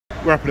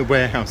We're up in a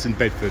warehouse in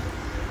Bedford,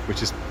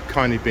 which is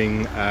kindly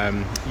being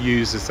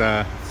used as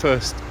our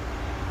first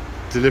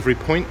delivery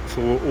point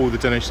for all the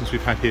donations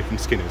we've had here from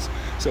Skinner's.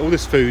 So all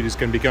this food is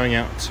going to be going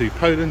out to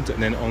Poland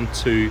and then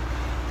onto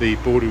the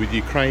border with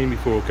Ukraine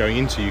before going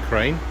into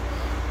Ukraine.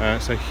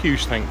 So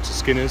huge thanks to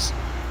Skinner's.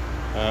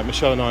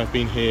 Michelle and I have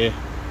been here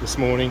this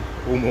morning,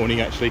 all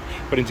morning actually,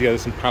 putting together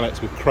some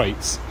pallets with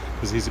crates,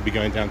 because these will be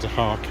going down to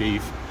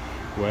Kharkiv,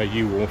 where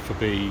you will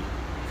be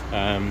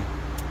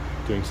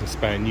doing some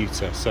spay and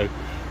neuter. So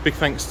big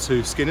thanks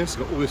to Skinner's.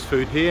 Got all this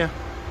food here,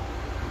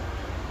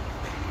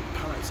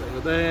 pallets over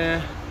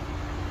there,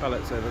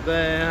 pallets over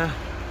there,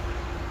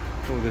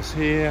 all this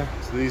here.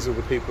 So these are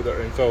the people that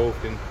are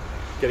involved in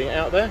getting it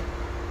out there,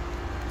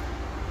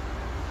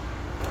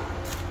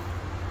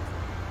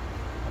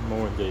 and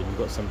more indeed. We've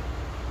got some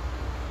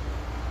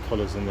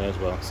collars in there as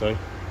well. So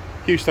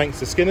huge thanks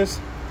to Skinner's.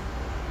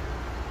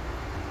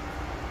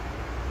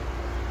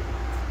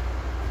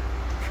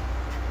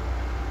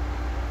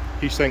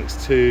 Huge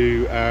thanks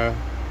to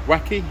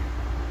Wacky,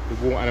 the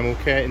War Animal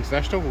Care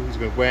International, who's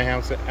going to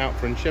warehouse it out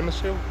for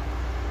Inshemashil.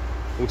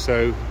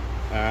 Also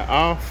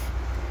ARF,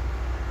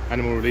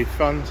 Animal Relief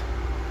Fund,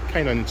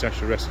 Canine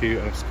International Rescue,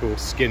 and of course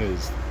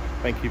Skinner's.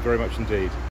 Thank you very much indeed.